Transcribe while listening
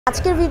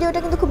আজকের ভিডিওটা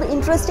কিন্তু খুব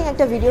ইন্টারেস্টিং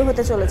একটা ভিডিও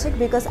হতে চলেছে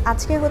বিকজ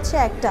আজকে হচ্ছে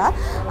একটা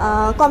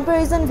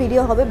কম্পারিজন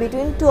ভিডিও হবে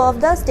between two of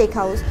the stake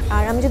house.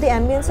 আর আমি যদি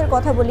অ্যাম্বিয়েন্সের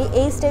কথা বলি,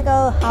 এই স্টেক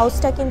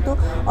হাউসটা কিন্তু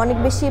অনেক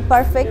বেশি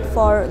perfect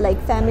for like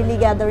family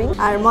gathering.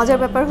 আর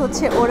মজার ব্যাপার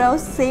হচ্ছে ওরাও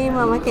সেম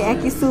আমাকে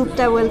একই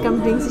স্যুপটা ওয়েলকাম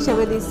ড্রিঙ্কস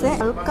হিসেবে দিচ্ছে।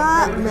 হালকা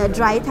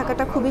ড্রাই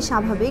থাকাটা খুবই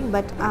স্বাভাবিক,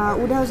 বাট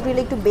উডহাউস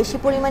গ্রিলে একটু বেশি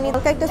পরিমাণে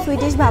হালকা একটা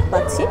সুইটিশ ভাব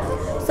পাচ্ছি।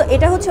 সো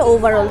এটা হচ্ছে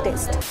ওভারঅল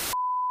টেস্ট।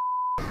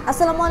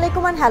 আসসালামু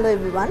আলাইকুম and hello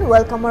everyone,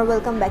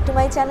 welcome back to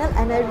my channel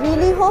and I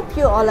really hope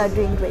you all are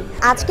doing great.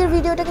 আজকের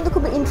ভিডিওটা কিন্তু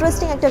খুব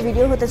ইন্টারেস্টিং একটা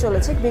ভিডিও হতে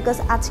চলেছে বিকজ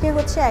আজকে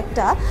হচ্ছে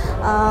একটা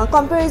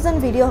কম্পারিজন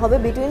ভিডিও হবে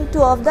between two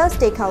of the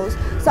stake house.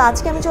 So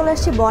আজকে আমি চলে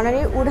আসছি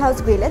বনানীর উডহাউস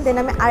গ্রিলে, দেন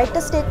আমি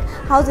আরেকটা স্টেক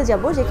হাউসে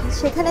যাব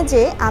সেখানে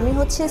যে আমি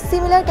হচ্ছে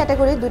সিমিলার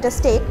ক্যাটাগরির দুইটা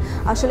স্টেক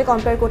আসলে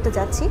কম্পেয়ার করতে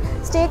যাচ্ছি।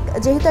 স্টেক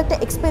যেহেতু একটা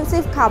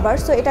এক্সপেন্সিভ খাবার,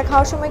 সো এটা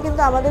খাওয়ার সময়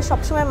কিন্তু আমাদের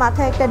সবসময়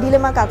মাথায় একটা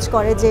ডিলেমা কাজ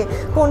করে যে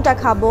কোনটা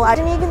খাবো, আর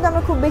নিয়ে কিন্তু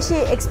আমরা খুব বেশি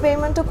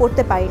এক্সপেরিমেন্ট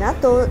করতে পারি না।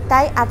 তো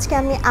তাই আজকে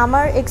আমি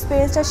আমার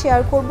এক্সপিরিয়েন্সটা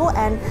শেয়ার করব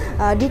অ্যান্ড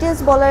ডিটেলস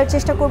বলার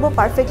চেষ্টা করব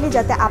পারফেক্টলি,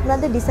 যাতে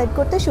আপনাদের ডিসাইড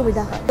করতে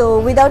সুবিধা হয়। তো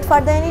without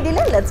further any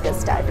delay let's get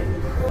started.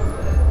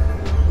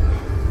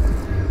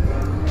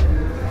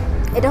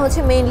 এটা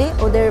হচ্ছে মেইনলি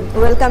ওদের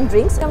ওয়েলকাম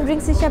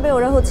ড্রিঙ্কস হিসাবে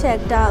ওরা হচ্ছে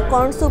একটা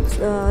কর্ন স্যুপ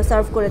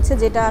সার্ভ করেছে,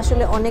 যেটা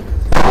আসলে অনেক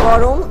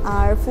গরম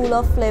আর ফুল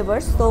অফ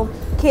ফ্লেভার্স। তো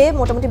খেয়ে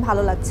মোটামুটি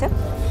ভালো লাগছে।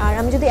 আর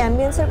আমি যদি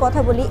অ্যাম্বিয়েন্সের কথা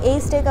বলি, এই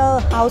স্টেক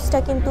হাউসটা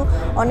কিন্তু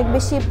অনেক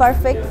বেশি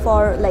perfect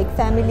for like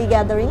family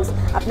gatherings.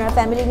 আপনারা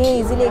ফ্যামিলি নিয়ে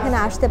ইজিলি এখানে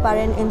আসতে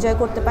পারেন, এনজয়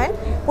করতে পারেন।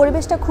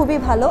 পরিবেশটা খুবই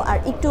ভালো আর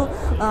একটু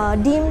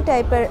ডিম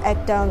টাইপের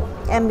একটা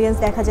অ্যাম্বিয়েন্স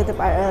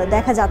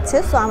দেখা যাচ্ছে।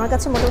 সো আমার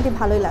কাছে মোটামুটি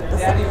ভালোই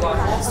লাগতেছে।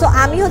 সো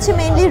আমি হচ্ছে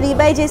মেইনলি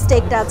রিবাই যে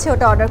স্টেকটা আছে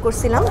ওটা অর্ডার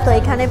করছিলাম। তো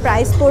এখানে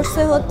প্রাইস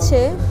পড়ছে হচ্ছে,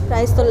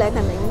 প্রাইস তো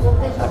লেখা নেই।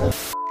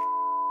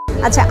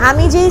 আচ্ছা,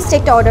 আমি যেই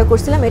স্টেকটা অর্ডার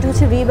করছিলাম এটা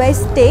হচ্ছে রিবাই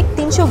স্টেক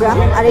 300 গ্রাম,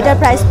 আর এটার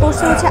প্রাইস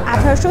পড়ছে হচ্ছে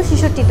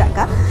 1866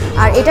 টাকা।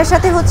 আর এটার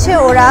সাথে হচ্ছে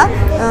ওরা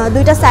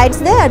দুইটা সাইডস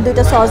দেয় আর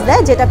দুইটা সস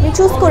দেয়, যেটা আপনি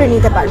চুজ করে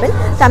নিতে পারবেন।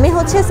 তো আমি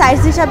হচ্ছে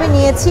সাইডস হিসাবে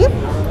নিয়েছি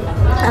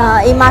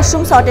এই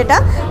মাশরুম সটেটা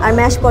আর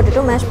ম্যাশ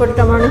পটেটো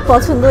আমার অনেক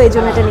পছন্দ, এই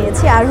জন্য এটা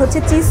নিয়েছি। আর হচ্ছে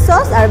cheese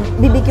sauce R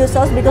BBQ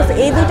sauce, because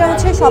এই দুইটা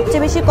হচ্ছে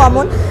সবচেয়ে বেশি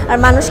কমন আর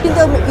মানুষ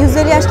কিন্তু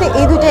ইউজুয়ালি আসলে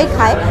এই দুইটাই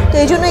খায়, তো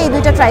এই জন্য এই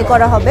দুইটা ট্রাই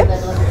করা হবে।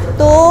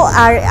 তো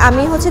আর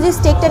আমি হচ্ছে যে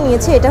স্টেকটা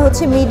নিয়েছি এটা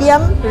হচ্ছে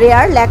মিডিয়াম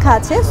রেয়ার লেখা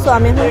আছে। সো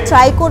আমি এখন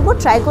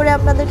ট্রাই করে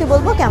আপনাদেরকে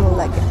বলবো কেমন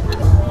লাগে।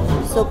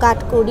 সো কাট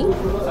করি।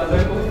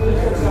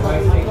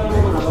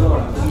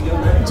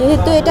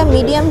 যেহেতু এটা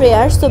মিডিয়াম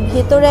রেয়ার, সো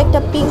ভেতরে একটা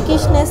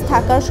পিঙ্কিশনেস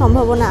থাকার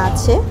সম্ভাবনা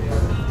আছে,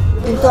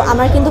 কিন্তু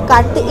আমার কিন্তু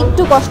কাটতে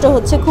একটু কষ্ট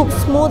হচ্ছে, খুব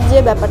স্মুথ যে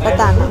ব্যাপারটা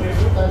তা না।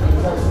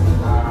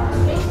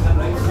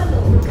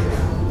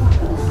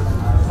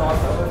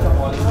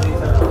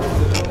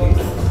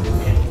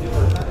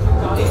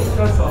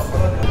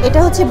 এটা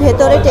হচ্ছে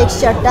ভেতরে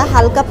টেক্সচারটা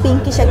হালকা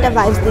পিঙ্কিশ একটা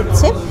ভাইবস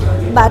দিচ্ছে,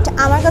 বাট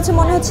আমার কাছে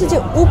মনে হচ্ছে যে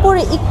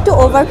উপরে একটু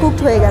ওভারকুকড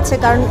হয়ে গেছে,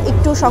 কারণ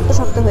একটু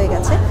শক্ত হয়ে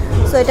গেছে।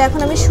 সো এটা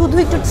এখন আমি শুধু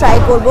একটু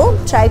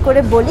ট্রাই করে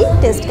বলি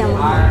টেস্ট কেমন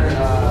হয়।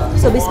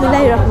 সো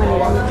বিসমিল্লাহির রহমানির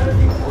রহিম।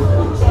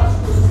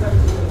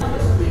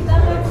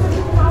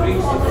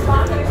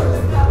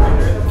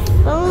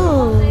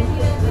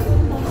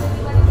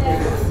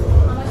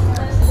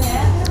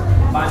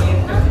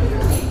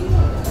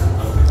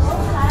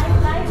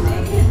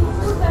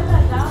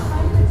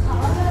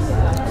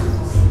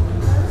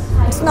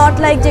 নট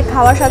লাইক যে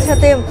খাওয়ার সাথে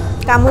সাথে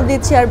কামড়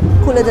দিচ্ছে আর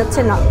খুলে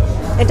যাচ্ছে, না।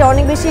 এটা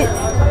অনেক বেশি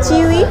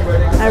চিউই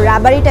আর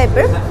রাবারি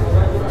টাইপের,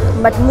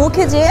 বাট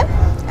মুখে যে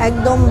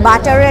একদম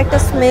বাটারের একটা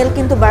স্মেল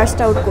কিন্তু বার্স্ট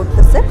আউট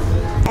করতেছে।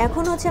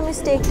 এখন হচ্ছে আমি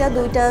স্টেকটা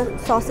দুইটা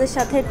সসের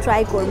সাথে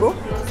ট্রাই করব।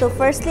 সো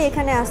ফার্স্টলি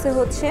এখানে আছে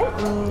হচ্ছে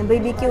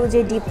বিবিকিউ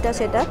যে ডিপটা,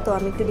 সেটা তো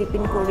আমি একটু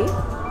ডিপিং করি।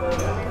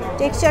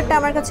 টেক্সচারটা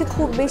আমার কাছে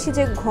খুব বেশি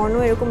যে ঘন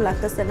এরকম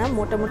লাগতেছে না,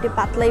 মোটামুটি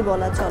পাতলাই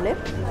বলা চলে।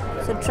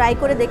 সো ট্রাই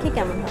করে দেখি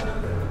কেমন হয়।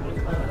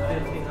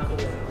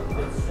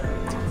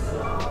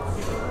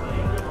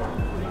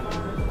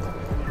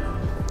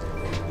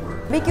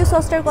 বিবিকিউ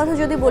সসটার কথা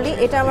যদি বলি,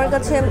 এটা আমার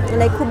কাছে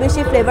লাইক খুব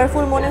বেশি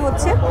ফ্লেভারফুল মনে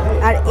হচ্ছে,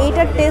 আর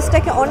এইটার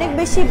টেস্টটাকে অনেক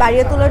বেশি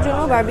বাড়িয়ে তোলার জন্য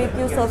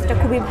বারবিকিউ সসটা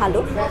খুবই ভালো।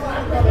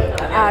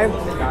 আর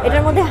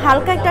এটার মধ্যে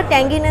হালকা একটা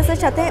ট্যাঙ্গিনেসের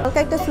সাথে হালকা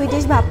একটা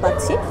সুইটিশ ভাব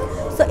পাচ্ছি।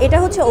 সো এটা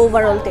হচ্ছে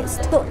ওভারঅল টেস্ট।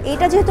 তো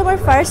এটা যেহেতু আমার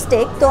ফার্স্ট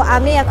স্টেক, তো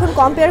আমি এখন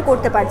কম্পেয়ার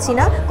করতে পারছি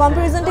না।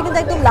 কম্পারিজনটা কিন্তু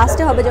একদম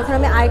লাস্টে হবে, যখন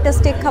আমি আরেকটা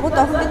স্টেক খাবো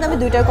তখন কিন্তু আমি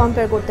দুইটার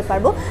কম্পেয়ার করতে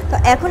পারবো। তো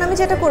এখন আমি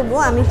যেটা করব,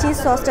 আমি চিজ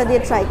সসটা দিয়ে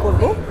ট্রাই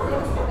করবো।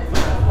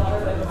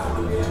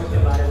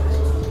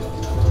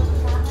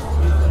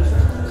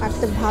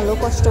 কাটতে ভালো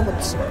কষ্ট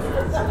হচ্ছে।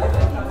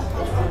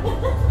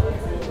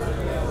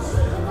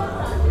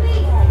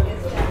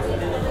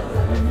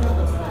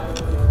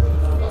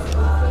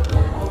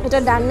 এটা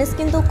ডাননেস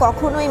কিন্তু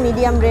কখনোই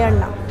মিডিয়াম রেয়ার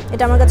না,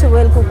 এটা আমার কাছে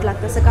ওয়েল কুকড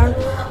লাগতেছে, কারণ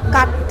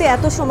কাটতে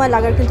এত সময়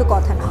লাগার কিন্তু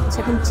কথা না।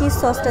 এখন চিজ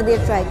সসটা দিয়ে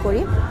ট্রাই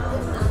করি।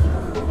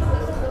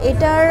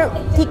 এটার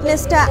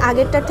থিকনেসটা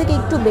আগেরটার থেকে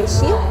একটু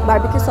বেশি,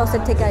 বারবিকিউ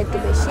সসের থেকে আর একটু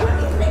বেশি।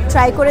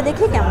 ট্রাই করে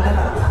দেখি কেমন হয়।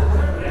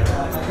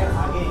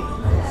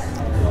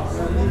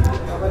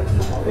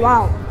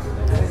 Wow,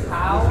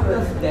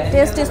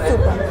 test is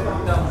super.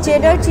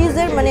 Cheddar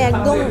চিজের মানে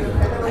একদম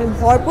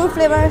ভরপুর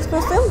ফ্লেভার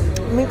আসতেছে,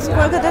 মিক্স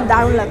করে খেতে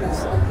দারুণ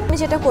লাগছে। আমি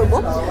যেটা করব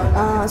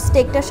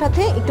স্টেকটার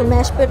সাথে একটু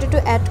ম্যাশ পটেটো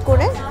অ্যাড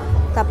করে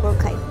তারপর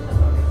খাই।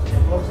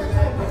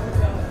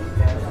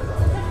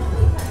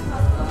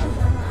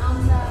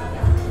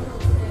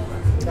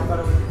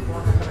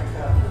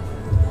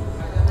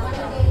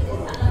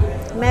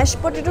 ম্যাশ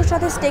পটেটোর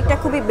সাথে স্টেকটা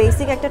খুবই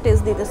বেসিক একটা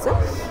টেস্ট দিতেছে,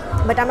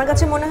 বাট আমার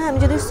কাছে মনে হয় আমি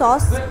যদি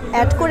সস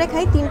অ্যাড করে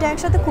খাই তিনটা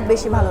একসাথে খুব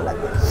বেশি ভালো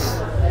লাগবে।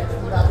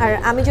 আর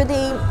আমি যদি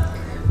এই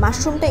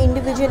মাশরুমটা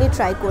ইন্ডিভিজুয়ালি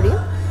ট্রাই করি,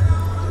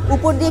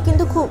 উপর দিয়ে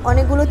কিন্তু খুব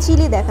অনেকগুলো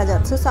চিলি দেখা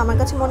যাচ্ছে, সো আমার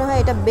কাছে মনে হয়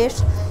এটা বেশ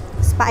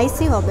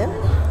স্পাইসি হবে।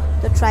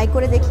 তো ট্রাই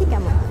করে দেখি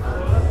কেমন।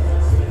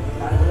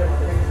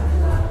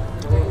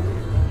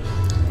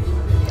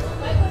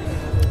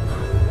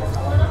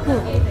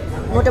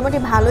 মোটামুটি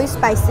ভালোই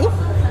স্পাইসি,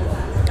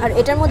 আর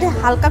এটার মধ্যে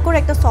হালকা করে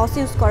একটা সস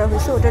ইউজ করা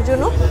হয়েছে, ওটার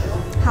জন্য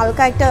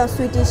হালকা একটা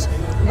সুইটিশ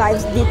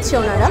ভাইবস দিচ্ছে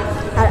ওনারা।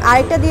 আর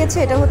আরেকটা দিয়েছে,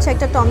 এটা হচ্ছে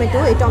একটা টমেটো,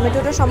 এই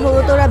টমেটোটা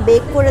সম্ভবত ওরা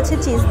বেক করেছে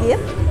চিজ দিয়ে।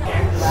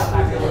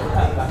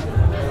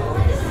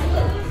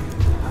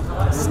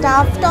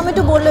 স্টাফ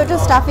টমেটো বললে ওটা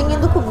স্টাফিং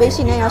কিন্তু খুব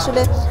বেশি নেই,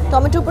 আসলে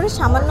টমেটোর উপরে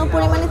সামান্য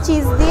পরিমাণে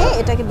চিজ দিয়ে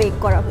এটাকে বেক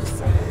করা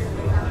হয়েছে।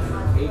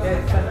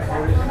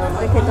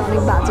 খেতে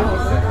অনেক বাজে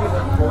হয়েছে।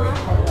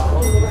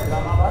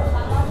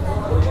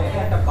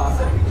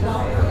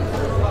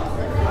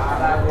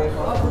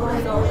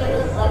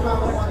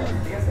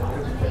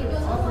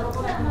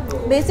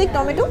 বেসিক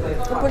টমেটো,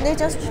 উপর দিয়ে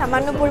জাস্ট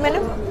সামান্য পরিমাণে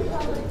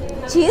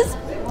চিজ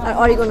আর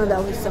অরিগানো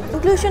দেওয়া হয়েছে।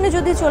 কনক্লুশনে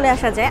যদি চলে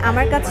আসা যায়,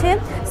 আমার কাছে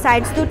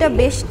সাইডস দুটো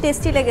বেশ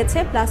টেস্টি লেগেছে,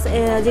 প্লাস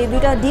যে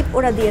দুইটা ডিপ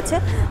ওরা দিয়েছে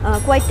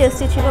কোয়াইট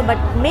টেস্টি ছিল, বাট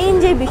মেইন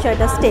যে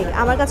বিষয়টা স্টেক,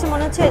 আমার কাছে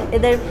মনে হচ্ছে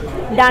এদের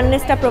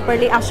ডাননেসটা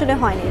প্রপারলি আসলে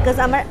হয়নি। বিকজ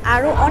আমার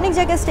আরও অনেক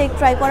জায়গায় স্টেক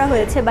ট্রাই করা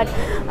হয়েছে, বাট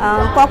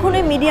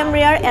কখনোই মিডিয়াম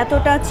রেয়ার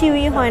এতটা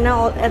চিউই হয় না,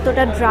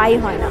 এতটা ড্রাই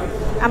হয় না।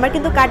 আমার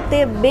কিন্তু কাটতে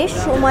বেশ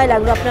সময়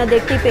লাগলো, আপনারা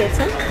দেখতেই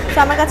পেয়েছেন। তো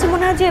আমার কাছে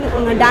মনে হয় যে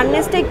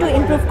ডাননেসটা একটু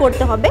ইমপ্রুভ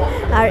করতে হবে।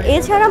 আর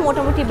এছাড়া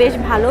মোটামুটি বেশ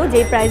ভালো,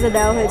 যেই প্রাইসে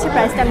দেওয়া হয়েছে,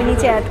 প্রাইসটা আমি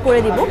নিচে অ্যাড করে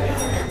দিব।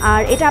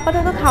 আর এটা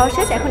আপাতত খাওয়া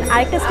শেষ, এখন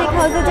আরেকটা স্টেক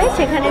হাউসে যাই,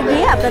 সেখানে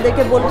গিয়ে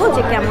আপনাদেরকে বলবো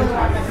যে কেমন।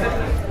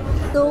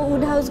 তো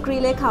উডহাউস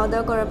গ্রিলে খাওয়া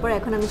দাওয়া করার পর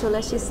এখন আমি চলে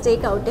আসছি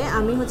স্টেক আউটে।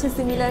 আমি হচ্ছে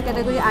সিমিলার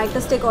ক্যাটাগরি আরেকটা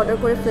স্টেক অর্ডার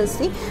করে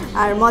ফেলছি,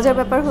 আর মজার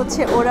ব্যাপার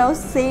হচ্ছে ওরাও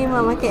সেম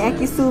আমাকে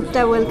একই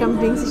স্যুপটা ওয়েলকাম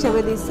ড্রিঙ্কস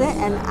হিসাবে দিচ্ছে,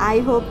 অ্যান্ড আই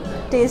হোপ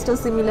টেস্টও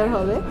সিমিলার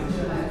হবে।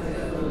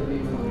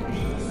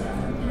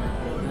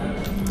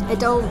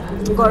 এটাও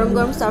গরম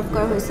গরম সার্ভ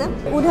করা হয়েছে।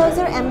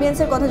 উডহাউসের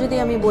অ্যাম্বিয়েন্সের কথা যদি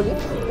আমি বলি,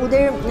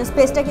 ওদের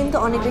স্পেসটা কিন্তু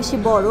অনেক বেশি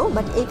বড়,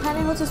 বাট এখানে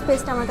হচ্ছে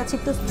স্পেসটা আমার কাছে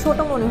একটু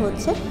ছোটো মনে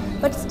হচ্ছে,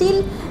 বাট স্টিল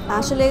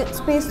আসলে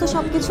স্পেস তো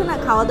সব কিছু না,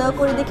 খাওয়া দাওয়া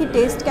করে দেখি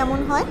টেস্ট কেমন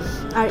হয়।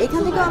 আর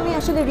এখান থেকেও আমি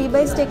আসলে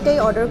রিবাই স্টেকটাই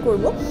অর্ডার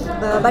করব,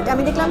 বাট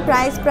আমি দেখলাম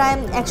প্রাইস প্রায়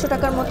 100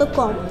 টাকার মতো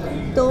কম।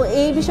 তো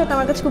এই বিষয়টা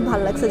আমার কাছে খুব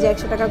ভালো লাগছে যে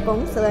 100 টাকা কম,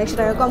 100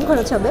 টাকা কম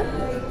খরচ হবে।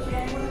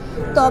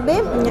 তবে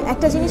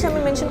একটা জিনিস আমি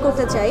মেনশন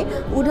করতে চাই,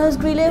 উডহাউস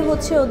গ্রিলে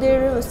হচ্ছে ওদের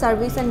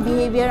সার্ভিস অ্যান্ড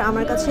বিহেভিয়ার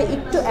আমার কাছে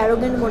একটু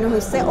অ্যারোগেন্ট মনে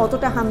হয়েছে,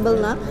 অতটা হাম্বল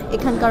না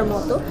এখানকার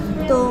মতো।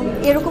 তো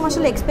এরকম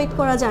আসলে এক্সপেক্ট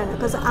করা যায় না,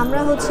 কারণ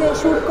আমরা হচ্ছে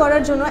শ্যুট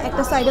করার জন্য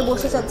একটা সাইডে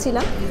বসে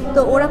যাচ্ছিলাম, তো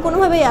ওরা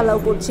কোনোভাবেই অ্যালাউ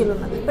করছিল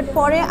না, বাট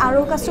পরে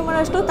আরও কাস্টমার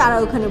আসলো, তারা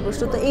ওখানে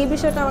বসতো। তো এই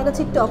বিষয়টা আমার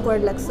কাছে একটু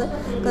অকওয়ার্ড লাগছে,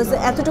 কারণ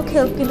এতটুকু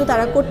হেল্প কিন্তু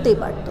তারা করতেই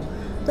পারতো।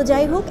 তো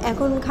যাই হোক,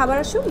 এখন খাবার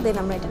আসুক, দেন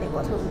আমরা এটা নিয়ে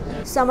কথা বলব।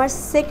 সো আমার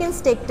সেকেন্ড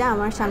স্টেকটা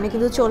আমার সামনে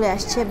কিন্তু চলে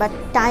আসছে, বাট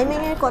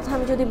টাইমিংয়ের কথা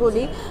আমি যদি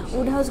বলি,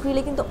 উডহাউস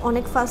গ্রিলে কিন্তু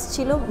অনেক ফাস্ট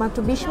ছিল, মাত্র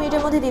 20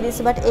 মিনিটের মধ্যে দিয়ে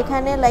দিচ্ছে, বাট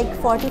এখানে লাইক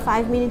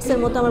 45 মিনিটসের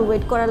মতো আমার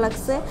ওয়েট করা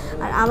লাগছে।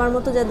 আর আমার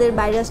মতো যাদের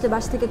বাইরে আসলে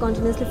বাসা থেকে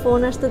কন্টিনিউসলি ফোন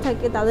আসতে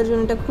থাকে, তাদের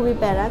জন্য এটা খুবই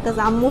প্যারা, কাজ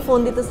আম্মু ফোন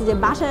দিতেছে যে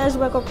বাসায়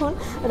আসবা কখন,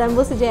 বাট আমি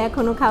বলছি যে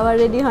এখনও খাবার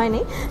রেডি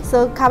হয়নি। সো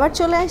খাবার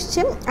চলে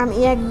আসছে, আমি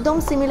একদম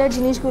সিমিলার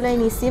জিনিসগুলাই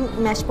নিছি,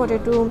 ম্যাশ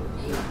পটেটো,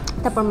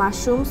 তারপর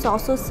মাশরুম,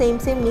 সসও সেম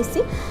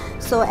নিছি।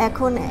 সো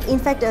এখন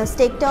ইনফ্যাক্ট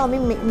স্টেকটাও আমি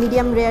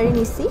মিডিয়াম রেয়ারই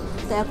নিছি,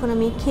 তো এখন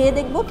আমি খেয়ে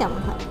দেখবো কেমন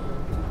হয়।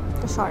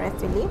 তো সরাই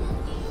ফেলি।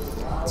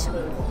 আচ্ছা,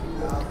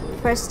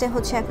 ফার্স্টে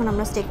হচ্ছে এখন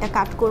আমরা স্টেকটা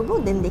কাট করব,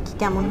 দেন দেখি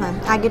কেমন হয়।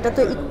 আগেটা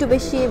তো একটু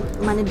বেশি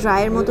মানে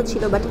ড্রাইয়ের মতো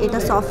ছিল, বাট এটা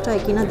সফট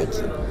হয় কিনা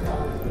দেখি।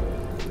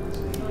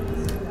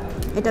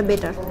 এটা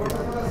বেটার।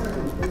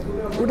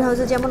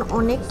 উডহাউসে যেমন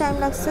অনেক টাইম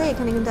লাগছে,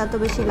 এখানে কিন্তু এত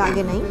বেশি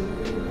লাগে নাই।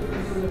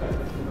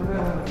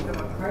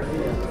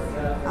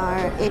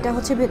 আর এটা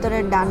হচ্ছে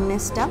ভেতরের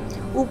ডাননেসটা,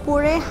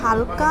 উপরে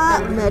হালকা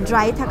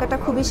ড্রাই থাকাটা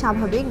খুবই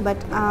স্বাভাবিক, বাট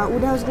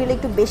উডহাউস গ্রিলে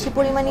একটু বেশি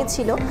পরিমাণে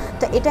ছিল।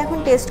 তো এটা এখন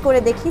টেস্ট করে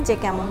দেখি যে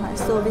কেমন হয়।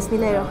 সো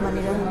বিসমিল্লাহির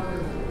রহমানির রহিম।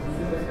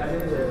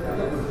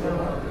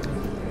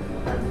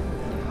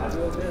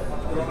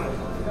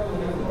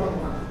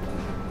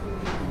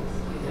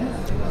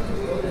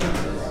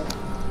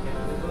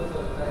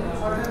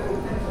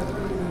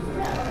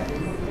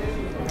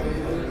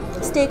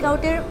 স্টেক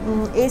আউটের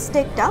এই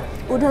স্টেকটা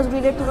উডহাউস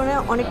গ্রিলের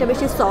তুলনায় অনেকটা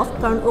বেশি সফট,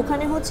 কারণ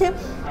ওখানে হচ্ছে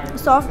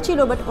সফট ছিল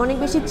বাট অনেক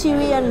বেশি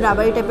চিউই অ্যান্ড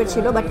রাবারি টাইপের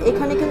ছিল, বাট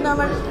এখানে কিন্তু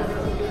আমার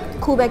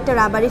খুব একটা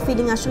রাবারি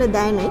ফিলিং আসলে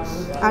দেয় নাই।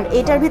 আর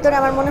এটার ভিতরে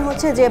আমার মনে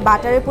হচ্ছে যে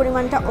বাটারের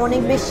পরিমাণটা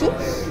অনেক বেশি,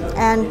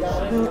 অ্যান্ড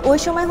ওই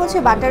সময় হচ্ছে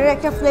বাটারের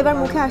একটা ফ্লেভার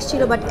মুখে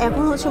আসছিল, বাট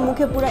এখন হচ্ছে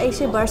মুখে পুরো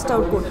এসে বার্স্ট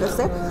আউট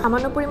করতেছে।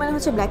 সামান্য পরিমাণে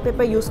হচ্ছে ব্ল্যাক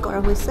পেপার ইউজ করা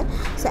হয়েছে।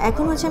 সো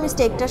এখন হচ্ছে আমি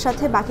স্টেকটার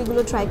সাথে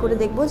বাকিগুলো ট্রাই করে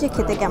দেখবো যে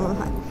খেতে কেমন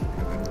হয়।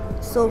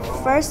 সো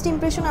ফার্স্ট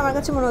ইমপ্রেশন আমার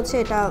কাছে মনে হচ্ছে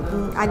এটা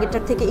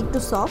আগেরটার থেকে একটু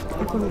সফট।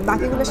 এখন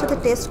বাকিগুলোর সাথে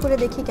টেস্ট করে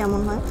দেখি কেমন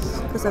হয়,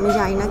 বিকজ আমি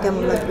জানি না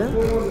কেমন লাগবে।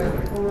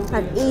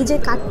 আর এই যে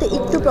কাটতে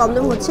একটু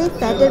প্রবলেম হচ্ছে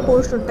ফ্যাটের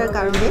পোর্শনটার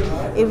কারণে।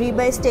 এই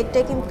রিবাই স্টেকটা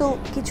কিন্তু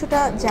কিছুটা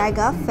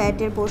জায়গা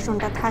ফ্যাটের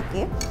পোর্শনটা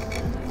থাকে।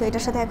 তো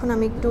এটার সাথে এখন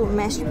আমি একটু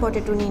ম্যাশড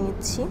পটেটো নিয়ে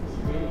নিচ্ছি,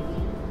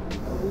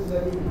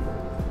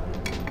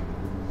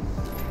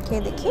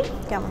 খেয়ে দেখি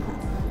কেমন হয়।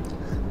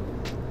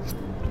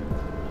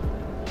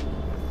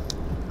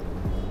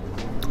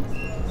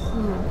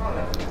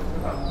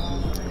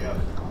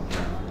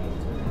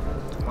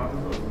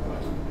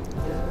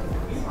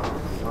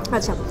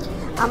 আচ্ছা,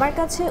 আমার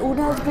কাছে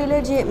উডহাউস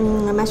গ্রিলের যে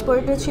ম্যাশ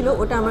পটেটো ছিল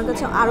ওটা আমার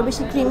কাছে আরও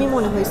বেশি ক্রিমি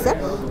মনে হয়েছে,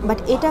 বাট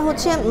এটা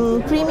হচ্ছে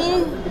ক্রিমি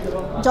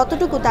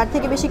যতটুকু তার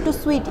থেকে বেশি একটু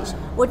সুইটিশ।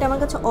 ওইটা আমার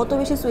কাছে অত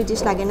বেশি সুইটিশ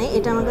লাগে না,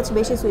 এটা আমার কাছে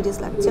বেশি সুইটিশ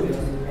লাগছে।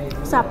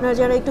 সো আপনারা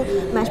যারা একটু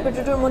ম্যাশ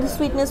পটেটোর মধ্যে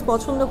সুইটনেস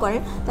পছন্দ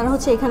করেন তারা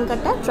হচ্ছে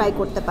এখানকারটা ট্রাই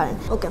করতে পারেন।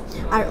 ওকে,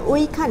 আর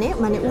ওইখানে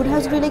মানে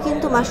উডহাউস গ্রিলে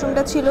কিন্তু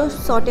মাশরুমটা ছিল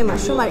সটে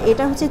মাশরুম, আর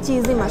এটা হচ্ছে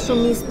চিজি মাশরুম,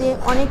 নিচ দিয়ে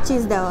অনেক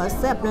চিজ দেওয়া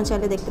আছে, আপনারা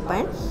চাইলে দেখতে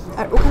পারেন।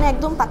 আর ওখানে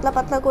একদম পাতলা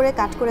পাতলা করে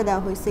কাট করে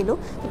দেওয়া হয়েছিল।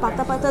 তো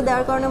পাতলা পাতলা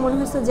দেওয়ার কারণে মনে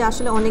হয়েছে যে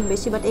আসলে অনেক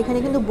বেশি, বাট এখানে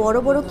কিন্তু বড়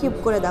বড় কিউব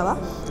করে দেওয়া।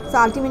 সো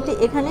আলটিমেটলি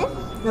এখানে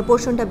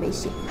পোর্শনটা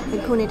বেশি।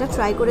 এখন এটা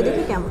ট্রাই করে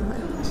দেখি কেমন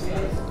হয়।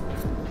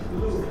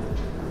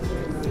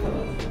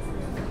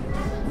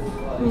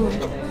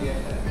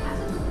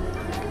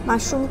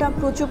 মাশরুমটা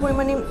প্রচুর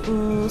পরিমাণে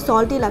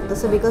সল্টি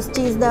লাগতেছে, বিকজ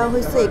চিজ দেওয়া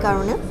হয়েছে এই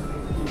কারণে।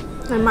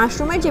 আর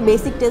মাশরুমের যে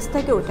বেসিক টেস্ট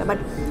থাকে ওটা, বাট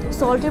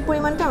সল্টের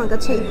পরিমাণটা আমার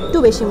কাছে একটু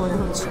বেশি মনে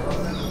হচ্ছে।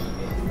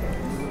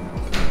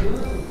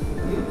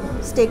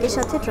 স্টেকের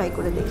সাথে ট্রাই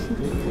করে দেখি,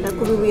 এটা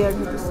খুবই উইয়ার্ড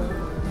হচ্ছে।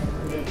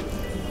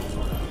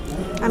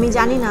 আমি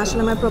জানি না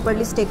আসলে আমার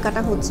প্রপারলি স্টেক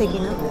কাটা হচ্ছে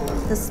কিনা।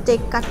 তো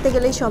স্টেক কাটতে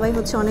গেলেই সবাই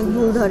হচ্ছে অনেক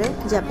ভুল ধরে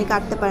যে আপনি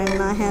কাটতে পারেন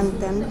না, হ্যান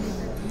ত্যান।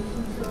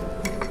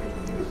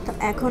 তো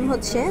এখন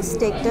হচ্ছে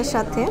স্টেকটার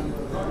সাথে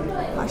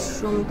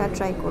মাশরুমটা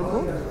ট্রাই করব।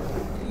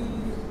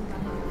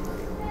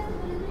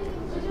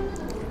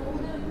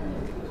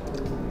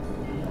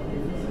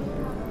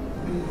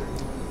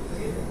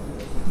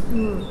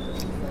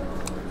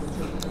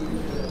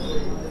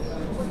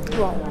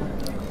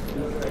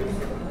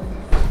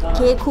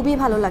 খেয়ে খুবই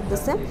ভালো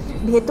লাগতেছে।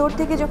 ভেতর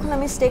থেকে যখন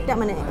আমি স্টেকটা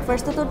মানে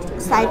ফার্স্টে তো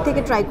সাইড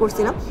থেকে ট্রাই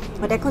করছিলাম,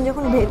 বাট এখন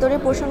যখন ভেতরের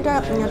পোর্শনটা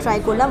ট্রাই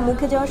করলাম,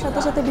 মুখে যাওয়ার সাথে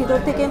সাথে ভিতর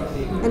থেকে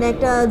মানে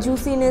একটা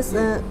জুসিনেস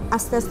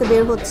আস্তে আস্তে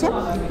বের হচ্ছে।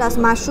 প্লাস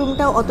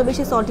মাশরুমটাও অত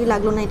বেশি সল্টি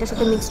লাগলো না এটার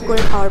সাথে মিক্সড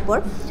করে খাওয়ার পর।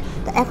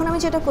 তো এখন আমি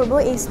যেটা করব,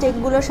 এই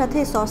স্টেকগুলোর সাথে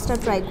সসটা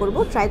ট্রাই করব,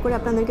 ট্রাই করে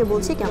আপনাদেরকে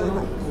বলছি কেমন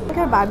হয়।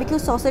 এখানে বারবিকিউ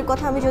সসের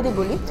কথা আমি যদি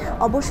বলি,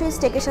 অবশ্যই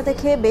স্টেকের সাথে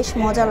খেয়ে বেশ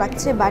মজা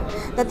লাগছে, বাট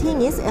দ্য থিং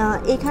ইজ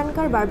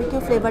এখানকার বারবিকিউ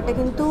ফ্লেভারটা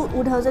কিন্তু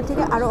উডহাউসের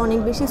থেকে আরও অনেক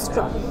বেশি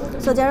স্ট্রং।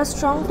 সো যারা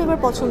স্ট্রং ফ্লেভার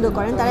পছন্দ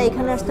করেন তারা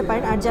এখানে আসতে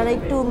পারেন, আর যারা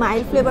একটু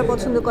মাইল্ড ফ্লেভার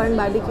পছন্দ করেন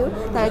বারবিকিউর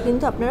তারা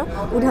কিন্তু আপনারা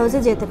উডহাউসে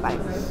যেতে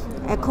পারেন।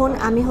 এখন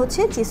আমি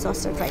হচ্ছে চিজ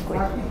সসটা ট্রাই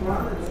করি।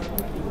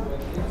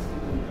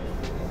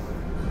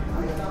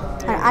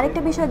 আর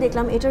আরেকটা বিষয়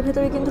দেখলাম, এটার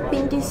ভেতরে কিন্তু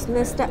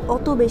পিঙ্কিশনেসটা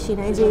অত বেশি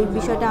নাই যে এই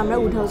বিষয়টা আমরা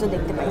উডহাউসে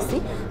দেখতে পাইছি।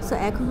 সো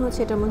এখন হচ্ছে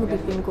এটার মধ্যে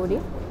ডিপেন্ড করি,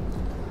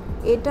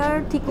 এটার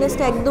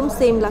থিকনেসটা একদম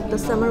সেম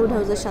লাগতেছে আমার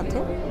উডহাউসের সাথে।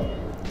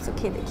 সো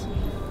খেয়ে দেখি।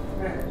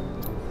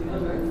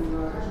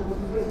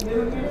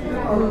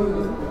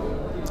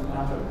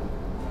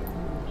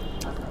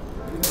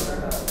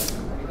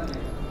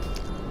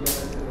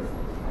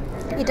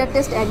 এটার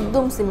টেস্ট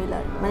একদম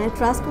সিমিলার, মানে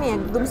ট্রাস্ট মি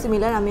একদম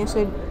সিমিলার। আমি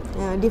আসলে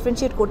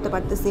ডিফারেন্সিয়েট করতে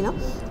পারতেছি না,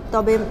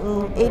 তবে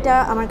এইটা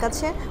আমার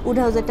কাছে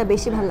উডহাউসেরটা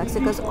বেশি ভালো লাগছে,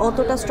 বিকজ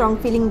অতটা স্ট্রং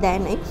ফিলিং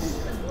দেয় নাই।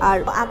 আর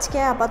আজকে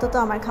আপাতত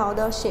আমার খাওয়া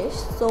দাওয়া শেষ।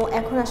 সো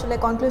এখন আসলে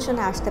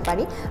কনক্লুশনে আসতে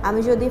পারি। আমি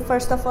যদি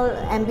ফার্স্ট অফ অল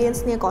অ্যাম্বিয়েন্স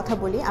নিয়ে কথা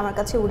বলি, আমার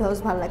কাছে উডহাউস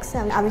ভালো লাগছে।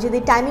 আমি যদি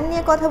টাইমিং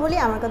নিয়ে কথা বলি,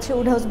 আমার কাছে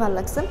উডহাউস ভালো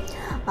লাগছে।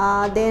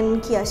 দেন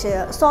কি আসে,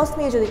 সস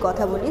নিয়ে যদি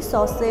কথা বলি,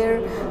 সসের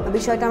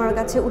বিষয়টা আমার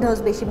কাছে উডহাউস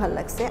বেশি ভালো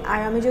লাগছে। আর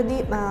আমি যদি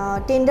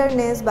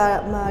টেন্ডারনেস বা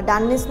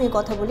ডাননেস নিয়ে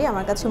কথা বলি,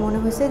 আমার কাছে মনে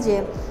হয়েছে যে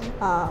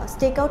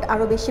স্টেকআউট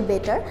আরও বেশি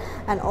বেটার।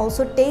 অ্যান্ড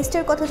অলসো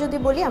টেস্টের কথা যদি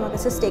বলি, আমার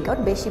কাছে স্টেকআউট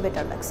বেশি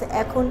বেটার লাগছে।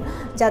 এখন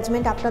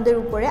জাজমেন্ট আপনাদের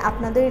উপরে,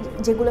 আপনাদের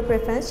যেগুলো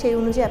প্রেফারেন্স সেই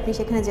অনুযায়ী আপনি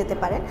সেখানে যেতে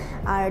পারেন।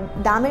 আর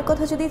দামের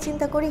কথা যদি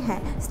চিন্তা করি,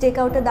 হ্যাঁ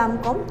স্টেকআউটের দাম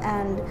কম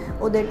অ্যান্ড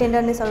ওদের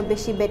টেন্ডারনেস আরও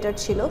বেশি বেটার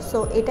ছিল। সো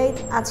এটাই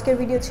আজকের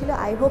ভিডিও ছিল।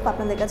 আই হোপ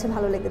আপনাদের কাছে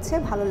ভালো লেগেছে।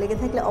 ভালো লেগে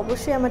থাকলে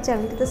অবশ্যই আমার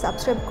চ্যানেলটিতে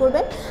সাবস্ক্রাইব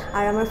করবেন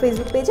আর আমার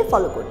ফেসবুক পেজে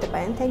ফলো করতে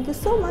পারেন। Thank you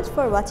so much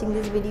for watching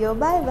this video.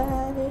 Bye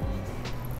bye.